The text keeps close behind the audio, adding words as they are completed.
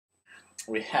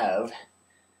we have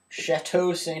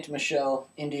Chateau Saint Michel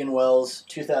Indian Wells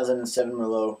 2007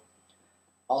 Merlot,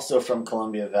 also from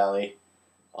Columbia Valley.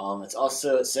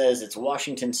 It says it's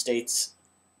Washington State's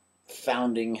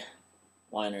founding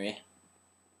winery.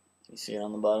 You see it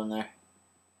on the bottom there?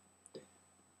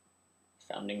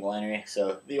 Founding winery.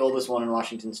 So the oldest one in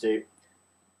Washington State.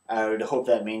 I would hope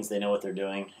that means they know what they're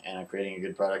doing and are creating a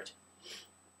good product.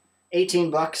 18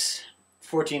 bucks,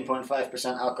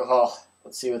 14.5% alcohol.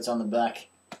 Let's see what's on the back.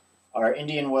 Our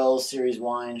Indian Wells series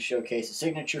wine showcase a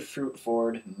signature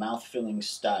fruit-forward, mouth-filling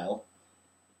style.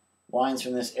 Wines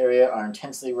from this area are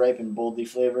intensely ripe and boldly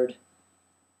flavored.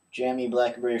 Jammy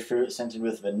blackberry fruit scented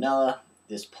with vanilla.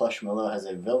 This plush Merlot has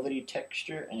a velvety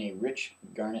texture and a rich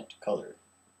garnet color.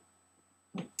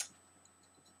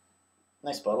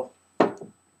 Nice bottle.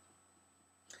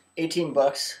 18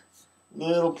 bucks.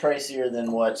 Little pricier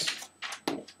than what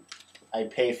I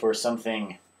pay for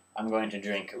something I'm going to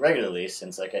drink regularly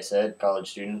since, like I said,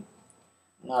 college student.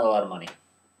 Not a lot of money.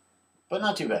 But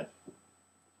not too bad.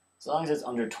 As long as it's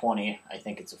under 20, I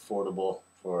think it's affordable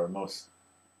for most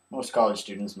college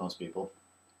students, most people.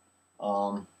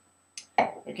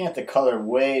 Looking at the color,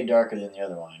 way darker than the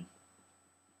other wine.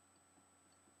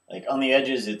 Like on the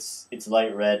edges, it's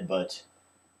light red, but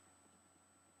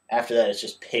after that, it's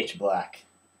just pitch black.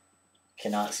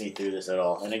 Cannot see through this at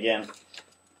all. And again,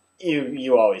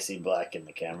 you always see black in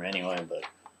the camera anyway, but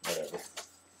whatever.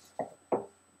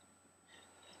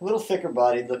 A little thicker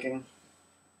bodied looking.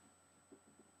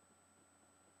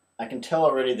 I can tell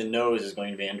already the nose is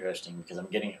going to be interesting because I'm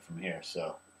getting it from here,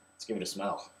 so let's give it a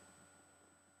smell.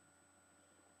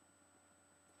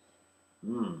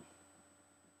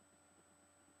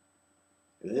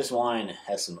 This wine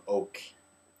has some oak.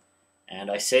 And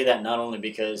I say that not only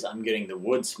because I'm getting the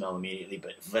wood smell immediately,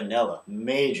 but vanilla.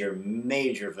 Major,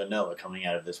 major vanilla coming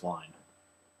out of this wine.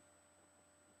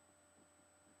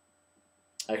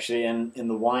 Actually, in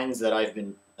the wines that I've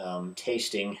been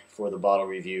tasting for the bottle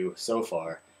review so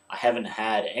far, I haven't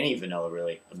had any vanilla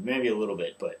really. Maybe a little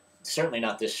bit, but certainly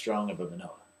not this strong of a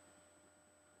vanilla.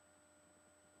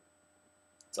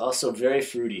 It's also very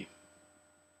fruity.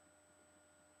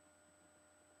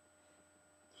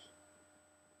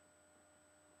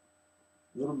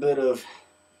 A little bit of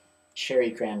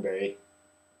cherry cranberry.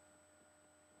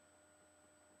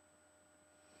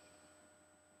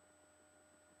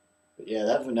 But yeah,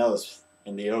 that vanilla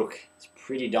and the oak is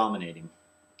pretty dominating.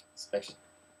 Especially,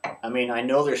 I mean, I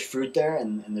know there's fruit there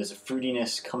and there's a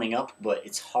fruitiness coming up, but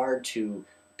it's hard to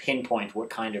pinpoint what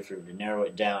kind of fruit and narrow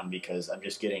it down because I'm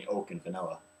just getting oak and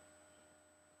vanilla.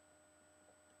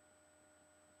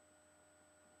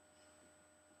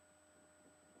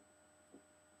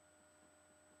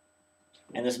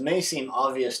 And this may seem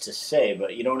obvious to say,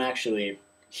 but you don't actually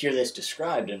hear this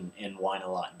described in wine a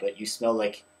lot. But you smell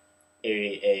like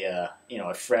a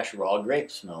fresh raw grape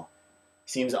smell.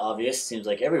 Seems obvious. Seems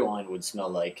like every wine would smell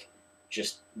like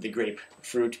just the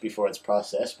grapefruit before it's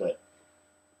processed, but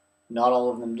not all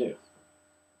of them do.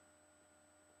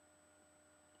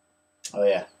 Oh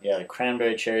yeah, the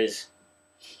cranberry cherries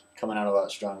coming out a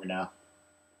lot stronger now.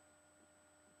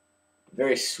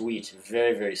 Very sweet,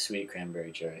 very, very sweet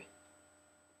cranberry cherry.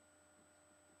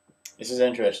 This is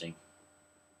interesting.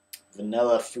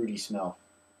 Vanilla fruity smell.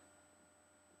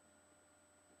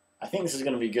 I think this is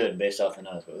going to be good based off the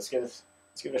nose, but let's give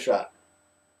it a shot.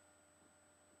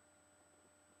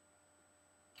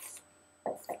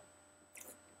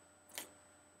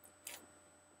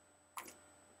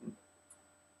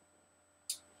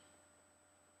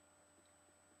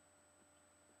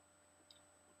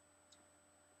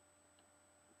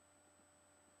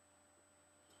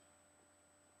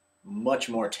 Much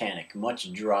more tannic,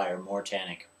 much drier, more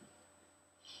tannic.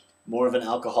 More of an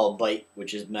alcohol bite,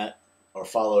 which is met or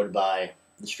followed by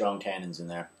the strong tannins in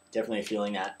there. Definitely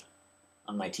feeling that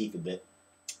on my teeth a bit.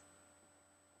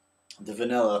 The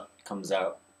vanilla comes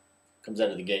out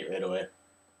of the gate right away.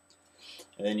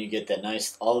 And then you get that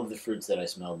nice, all of the fruits that I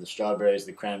smelled, the strawberries,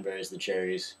 the cranberries, the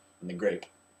cherries, and the grape.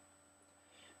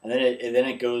 And then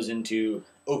it goes into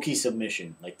oaky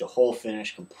submission, like the whole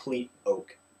finish, complete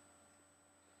oak.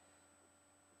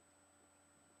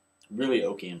 Really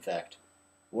oaky, in fact.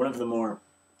 One of the more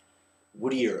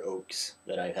woodier oaks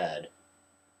that I've had.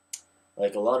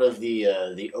 Like a lot of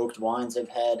the oaked wines I've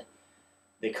had,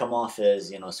 they come off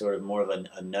as, sort of more of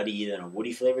a nutty than a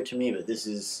woody flavor to me, but this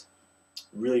is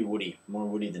really woody, more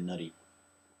woody than nutty.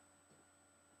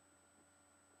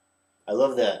 I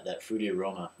love that fruity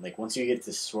aroma. Like once you get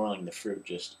this swirling, the fruit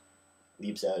just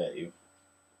leaps out at you.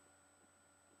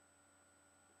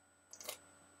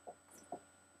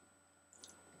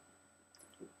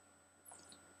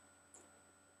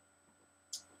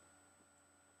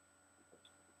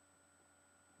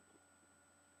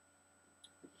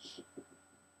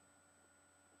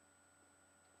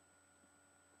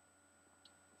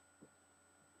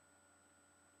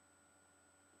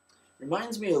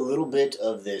 Reminds me a little bit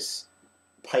of this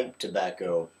pipe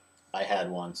tobacco I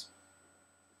had once,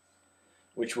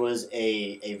 which was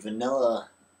a vanilla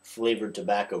flavored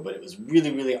tobacco, but it was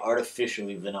really, really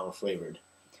artificially vanilla flavored.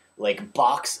 Like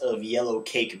box of yellow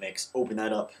cake mix, open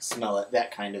that up, smell it,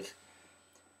 that kind of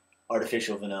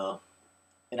artificial vanilla.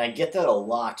 And I get that a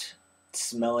lot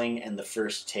smelling and the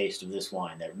first taste of this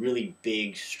wine, that really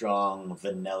big, strong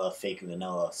vanilla, fake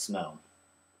vanilla smell.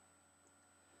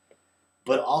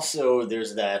 But also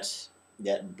there's that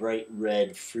bright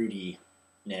red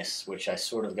fruitiness, which I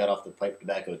sort of got off the pipe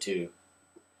tobacco too,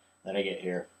 that I get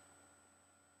here.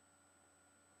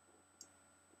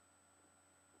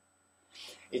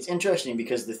 It's interesting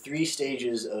because the three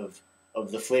stages of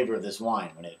the flavor of this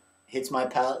wine, when it hits my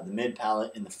palate, the mid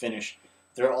palate, and the finish,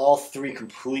 they're all three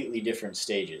completely different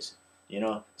stages. You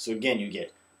know? So again, you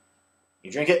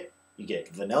drink it, you get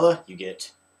vanilla, you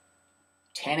get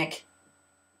tannic,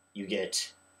 you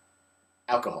get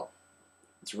alcohol.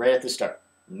 It's right at the start.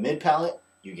 Mid palate,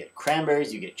 you get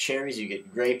cranberries, you get cherries, you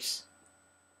get grapes.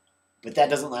 But that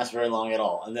doesn't last very long at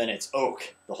all. And then it's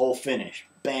oak, the whole finish.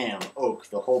 Bam, oak.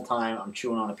 The whole time I'm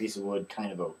chewing on a piece of wood,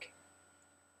 kind of oak.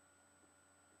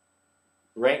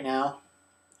 Right now,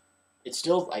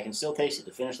 I can still taste it.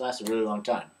 The finish lasts a really long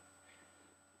time.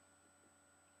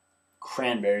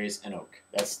 Cranberries and oak.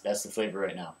 That's the flavor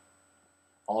right now.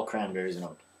 All cranberries and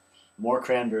oak. More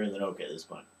cranberry than oak at this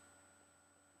point.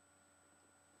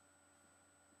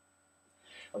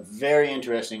 A very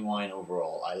interesting wine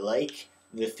overall. I like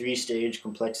the three-stage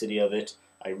complexity of it.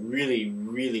 I really,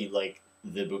 really like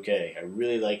the bouquet. I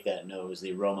really like that nose,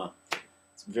 the aroma.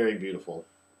 It's very beautiful.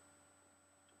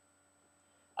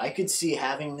 I could see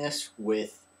having this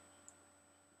with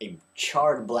a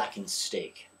charred blackened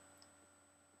steak,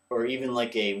 or even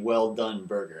like a well-done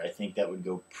burger. I think that would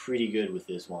go pretty good with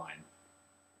this wine.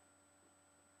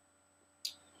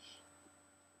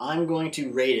 I'm going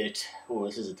to rate it. Oh,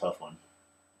 this is a tough one.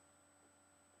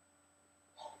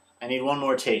 I need one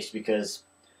more taste because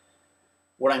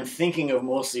what I'm thinking of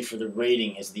mostly for the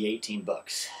rating is the 18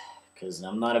 bucks, because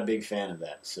I'm not a big fan of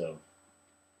that. So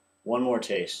one more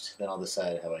taste, then I'll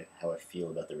decide how I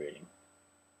feel about the rating.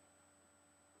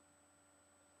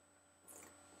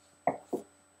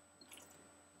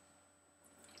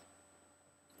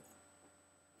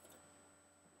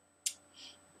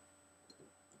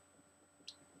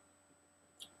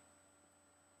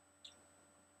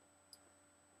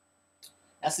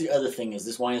 That's the other thing, is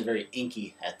this wine is very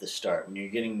inky at the start. When you're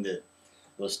getting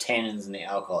those tannins and the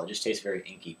alcohol, it just tastes very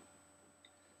inky.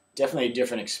 Definitely a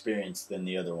different experience than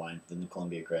the other wine, than the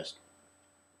Columbia Crest.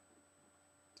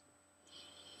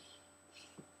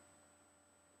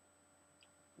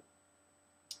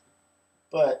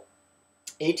 But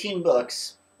 18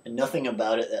 bucks and nothing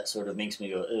about it that sort of makes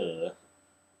me go, ugh.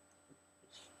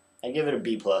 I give it a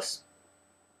B+.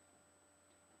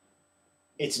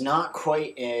 It's not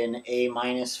quite an A-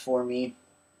 for me,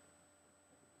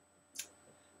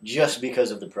 just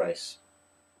because of the price.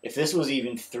 If this was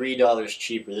even $3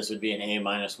 cheaper, this would be an A-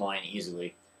 wine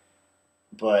easily.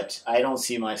 But I don't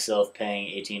see myself paying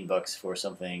 18 bucks for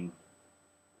something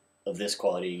of this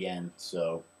quality again,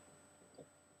 so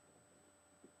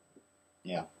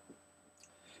yeah.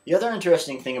 The other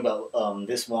interesting thing about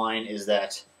this wine is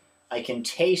that I can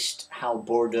taste how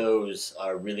Bordeaux's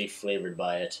are really flavored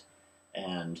by it.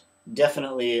 And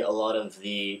definitely a lot of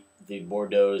the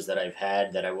Bordeaux's that I've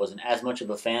had that I wasn't as much of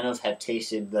a fan of have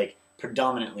tasted like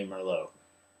predominantly Merlot.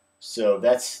 So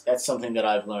that's something that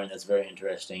I've learned that's very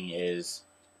interesting, is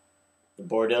the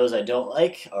Bordeaux's I don't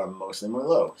like are mostly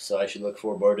Merlot. So I should look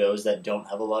for Bordeaux's that don't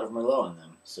have a lot of Merlot in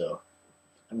them. So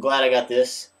I'm glad I got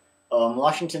this.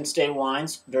 Washington State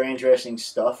wines, very interesting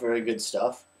stuff, very good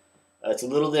stuff. It's a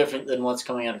little different than what's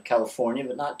coming out of California,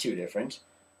 but not too different.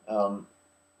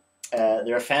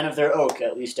 They're a fan of their oak,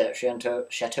 at least at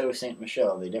Chateau Saint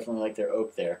Michel. They definitely like their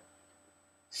oak there.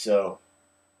 So,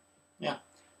 yeah.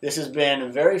 This has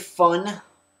been very fun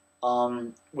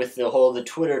with the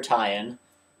Twitter tie-in.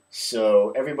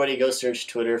 So, everybody go search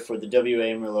Twitter for the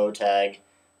WA Merlot tag.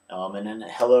 And then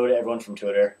hello to everyone from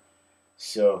Twitter.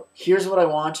 So, here's what I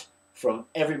want from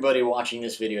everybody watching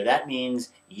this video. That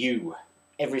means you,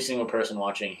 every single person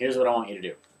watching. Here's what I want you to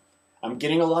do. I'm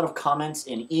getting a lot of comments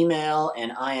in email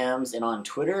and IMs and on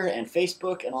Twitter and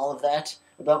Facebook and all of that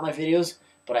about my videos,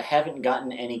 but I haven't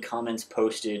gotten any comments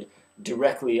posted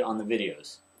directly on the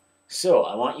videos. So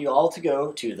I want you all to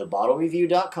go to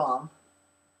thebottlereview.com,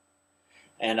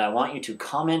 and I want you to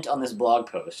comment on this blog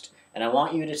post, and I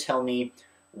want you to tell me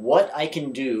what I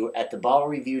can do at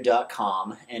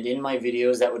thebottlereview.com and in my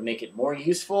videos that would make it more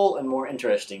useful and more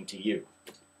interesting to you.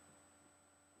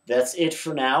 That's it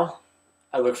for now.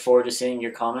 I look forward to seeing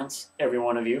your comments, every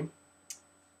one of you.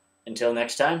 Until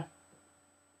next time,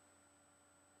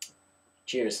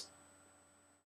 cheers.